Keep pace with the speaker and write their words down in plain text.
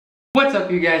What's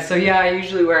up, you guys? So yeah, I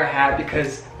usually wear a hat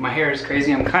because my hair is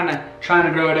crazy. I'm kind of trying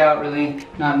to grow it out, really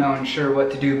not knowing sure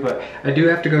what to do, but I do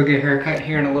have to go get a haircut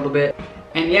here in a little bit.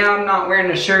 And yeah, I'm not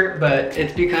wearing a shirt, but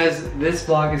it's because this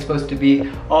vlog is supposed to be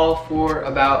all for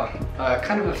about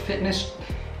kind of a fitness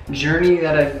journey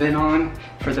that I've been on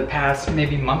for the past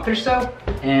maybe month or so.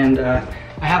 And I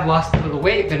have lost a little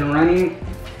weight, been running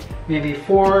maybe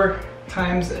 4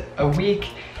 times a week,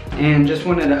 and just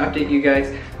wanted to update you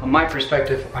guys on my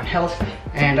perspective on health.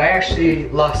 And I actually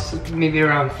lost maybe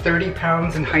around 30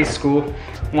 pounds in high school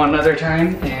one other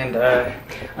time, and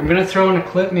I'm gonna throw in a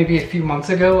clip maybe a few months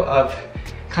ago of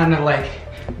kind of like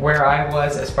where I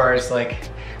was as far as like,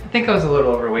 I think I was a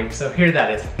little overweight, so here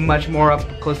that is. Much more up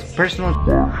close personal.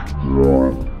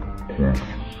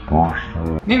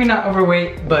 Maybe not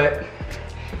overweight, but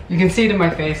you can see it in my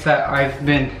face that I've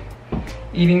been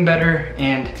eating better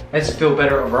and I just feel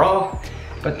better overall.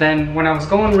 But then when I was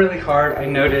going really hard, I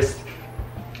noticed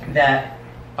that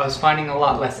I was finding a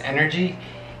lot less energy,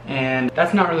 and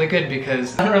that's not really good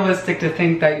because it's unrealistic to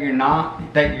think that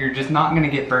you're just not gonna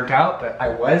get burnt out, but I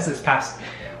was this past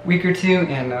week or two,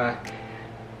 and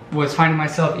was finding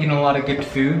myself eating a lot of good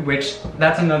food, which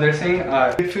that's another thing.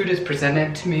 Good food is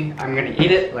presented to me, I'm gonna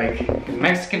eat it, like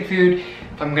Mexican food.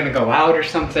 If I'm gonna go out or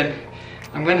something,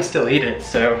 I'm gonna still eat it.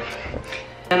 So,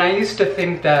 and I used to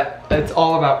think that it's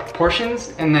all about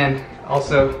proportions and then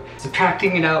also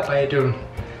subtracting it out by doing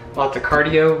lots of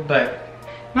cardio, but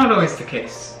not always the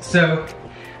case. So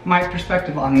my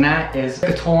perspective on that is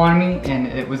a toll on me, and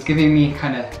it was giving me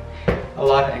kind of a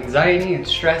lot of anxiety and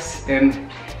stress, and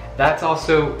that's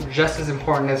also just as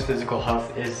important as physical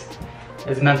health is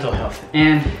mental health.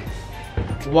 And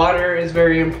water is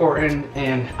very important,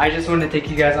 and I just want to take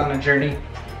you guys on a journey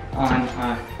on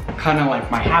kind of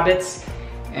like my habits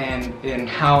and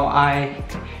how I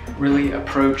really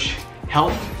approach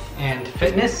health and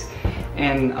fitness.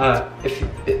 And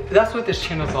if that's what this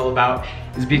channel is all about,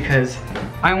 is because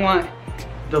I want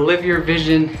the Live Your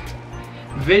Vision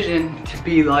to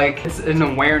be like, it's an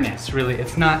awareness, really.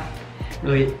 It's not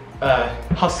really a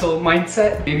hustle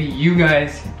mindset. Maybe you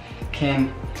guys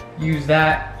can use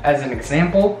that as an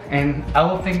example, and I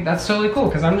will think that's totally cool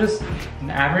because I'm just an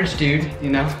average dude, you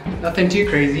know, nothing too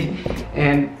crazy,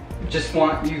 and just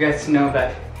want you guys to know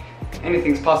that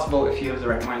anything's possible if you have the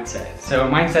right mindset. So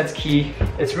mindset's key.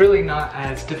 It's really not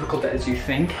as difficult as you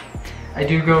think. I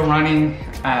do go running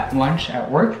at lunch at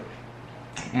work,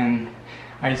 and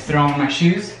I just throw on my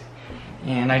shoes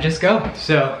and I just go.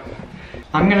 So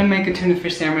I'm gonna make a tuna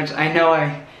fish sandwich. I know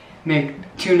I make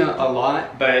tuna a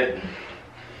lot, but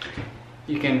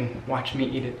you can watch me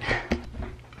eat it.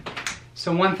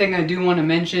 So one thing I do want to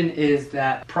mention is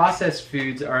that processed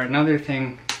foods are another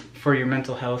thing for your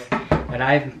mental health that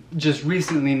I've just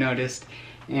recently noticed,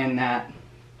 and that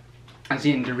I was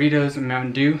eating Doritos and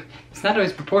Mountain Dew. It's not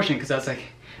always proportionate, because I was like,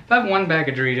 if I have 1 bag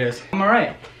of Doritos, I'm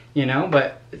alright, you know,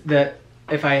 but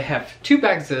if I have 2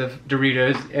 bags of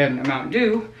Doritos and a Mountain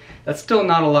Dew, that's still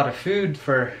not a lot of food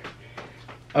for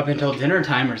up until dinner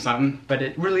time or something, but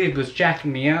it really was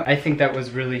jacking me up. I think that was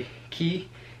really key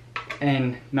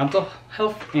in mental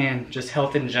health and just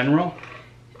health in general,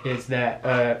 is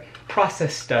that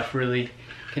processed stuff really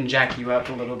can jack you up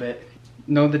a little bit.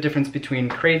 Know the difference between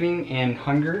craving and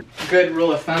hunger. Good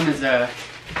rule of thumb is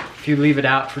if you leave it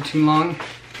out for too long,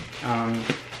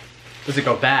 does it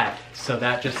go bad? So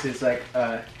that just is like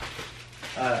a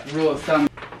rule of thumb.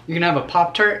 You can have a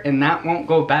Pop-Tart and that won't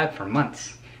go bad for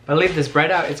months. If I leave this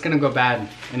bread out, it's gonna go bad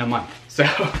in a month. So,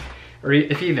 or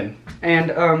if even.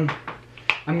 And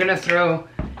I'm gonna throw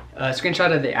a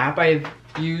screenshot of the app I've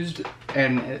used,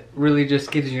 and it really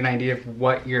just gives you an idea of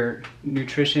what your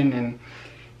nutrition, and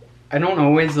I don't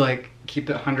always like keep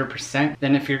it 100%.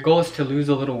 Then if your goal is to lose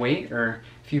a little weight or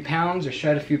a few pounds or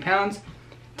shed a few pounds,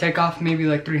 take off maybe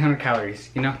like 300 calories,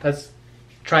 you know,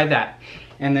 try that.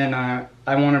 And then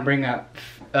I want to bring up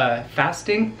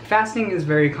fasting. Fasting is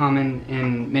very common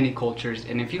in many cultures,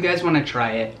 and if you guys want to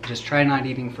try it, just try not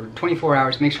eating for 24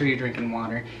 hours. Make sure you're drinking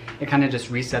water. It kind of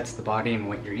just resets the body and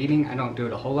what you're eating. I don't do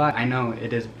it a whole lot. I know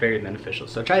it is very beneficial,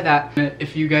 so try that.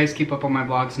 If you guys keep up on my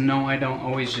vlogs, no, I don't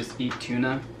always just eat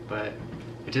tuna, but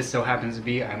it just so happens to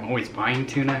be I'm always buying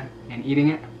tuna and eating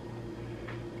it.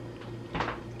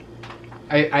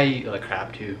 I eat like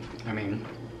crap too. I mean,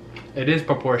 it is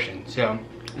proportion, so,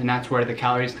 and that's where the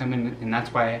calories come in, and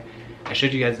that's why I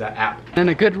showed you guys that app.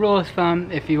 And a good rule of thumb,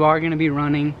 if you are gonna be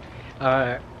running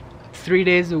 3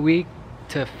 days a week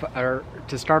to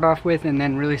start off with, and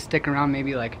then really stick around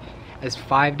maybe like as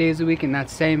 5 days a week, and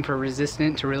that's same for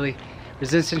resistant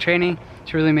training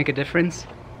to really make a difference,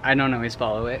 I don't always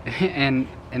follow it, and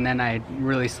then I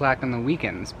really slack on the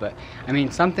weekends. But I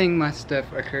mean, something must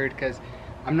have occurred, because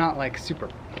I'm not like super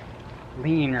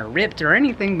lean or ripped or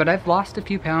anything, but I've lost a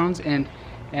few pounds, and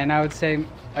I would say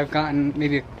I've gotten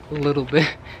maybe a little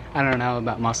bit, I don't know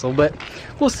about muscle, but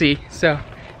we'll see. So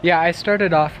yeah, I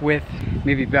started off with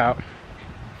maybe about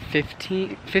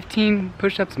 15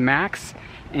 push-ups max,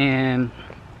 and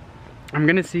I'm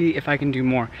gonna see if I can do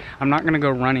more. I'm not gonna go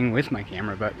running with my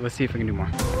camera, but let's see if I can do more.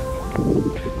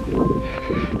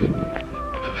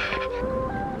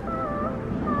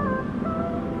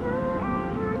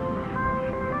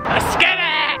 Let's get it!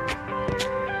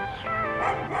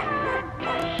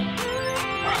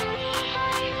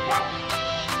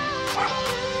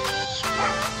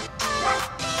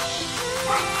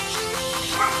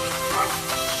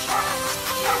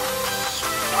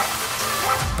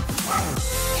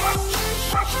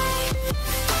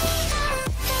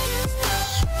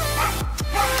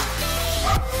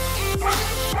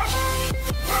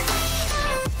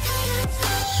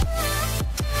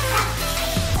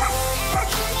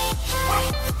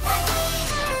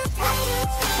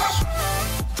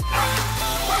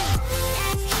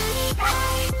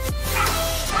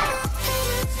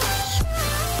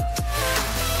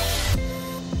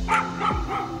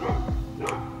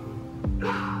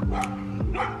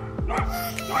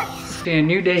 A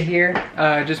new day here.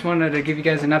 Just wanted to give you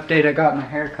guys an update. I got my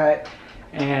hair cut,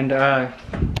 and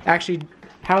actually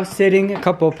house sitting a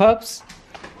couple of pups,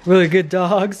 really good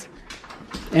dogs,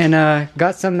 and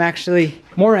got some actually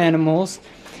more animals.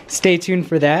 Stay tuned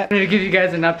for that. I'm gonna give you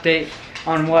guys an update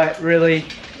on what really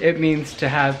it means to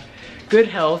have good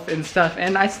health and stuff.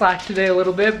 And I slacked today a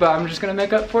little bit, but I'm just gonna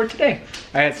make up for it today.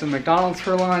 I had some McDonald's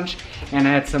for lunch, and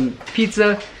I had some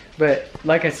pizza. But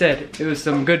like I said, it was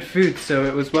some good food, so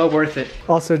it was well worth it.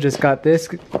 Also just got this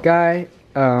guy.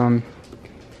 Have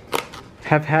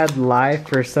had live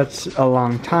for such a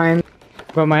long time.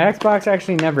 But my Xbox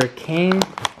actually never came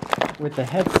with the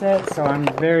headset, so I'm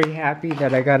very happy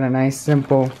that I got a nice,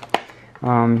 simple,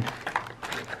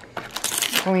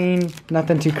 clean,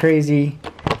 nothing too crazy.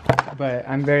 But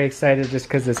I'm very excited just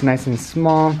because it's nice and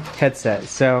small headset.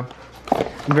 So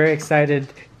I'm very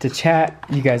excited to chat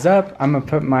you guys up. I'm gonna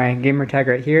put my gamer tag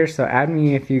right here, so add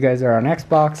me if you guys are on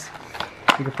Xbox.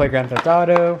 You can play Grand Theft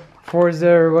Auto, Forza,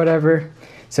 or whatever.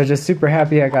 So just super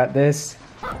happy I got this.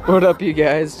 What up, you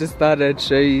guys? Just thought I'd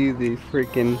show you the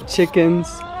freaking chickens.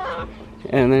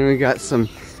 And then we got some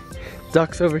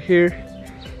ducks over here.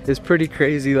 It's pretty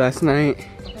crazy last night.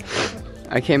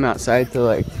 I came outside to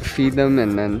like feed them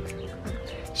and then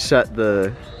shut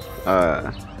the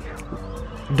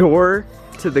door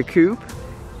to the coop.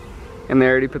 And they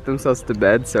already put themselves to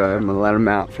bed, so I'm gonna let them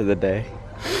out for the day.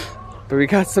 But we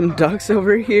got some ducks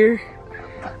over here.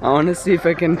 I wanna see if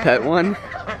I can pet one.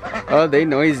 Oh, they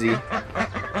noisy.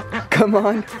 Come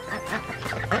on.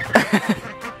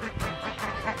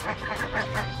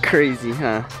 Crazy,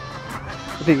 huh?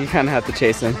 I think you kinda have to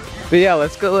chase them. But yeah,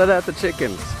 let's go let out the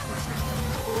chickens.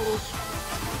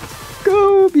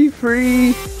 Go, be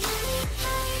free.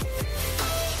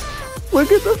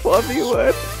 Look at the fluffy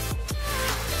one.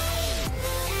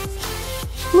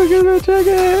 Look at the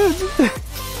chickens!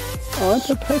 I want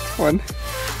to pet one.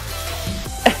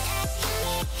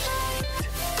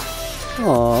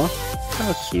 Aw,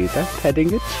 how cute. I'm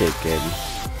petting a chicken.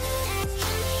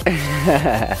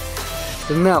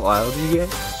 Isn't that wild, you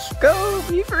guys? Go,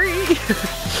 be free!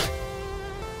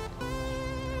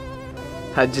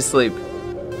 How'd you sleep?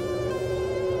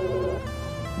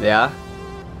 Yeah?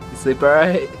 You sleep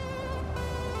alright?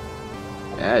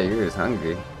 Yeah, you're just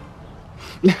hungry.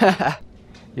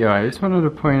 Yo, I just wanted to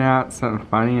point out something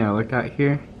funny. I look out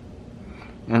here,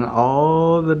 and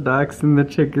all the ducks and the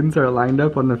chickens are lined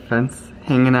up on the fence,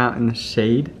 hanging out in the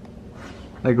shade.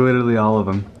 Like literally all of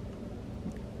them.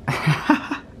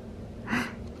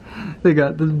 They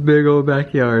got this big old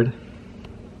backyard.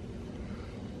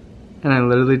 And I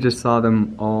literally just saw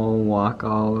them all walk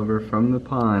all over from the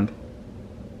pond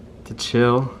to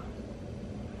chill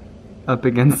up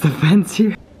against the fence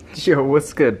here. Yo,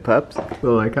 what's good, pups? I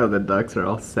like how the ducks are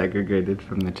all segregated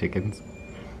from the chickens.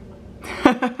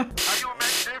 I'm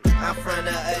from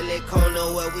the early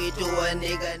corner where we do a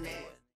nigga name.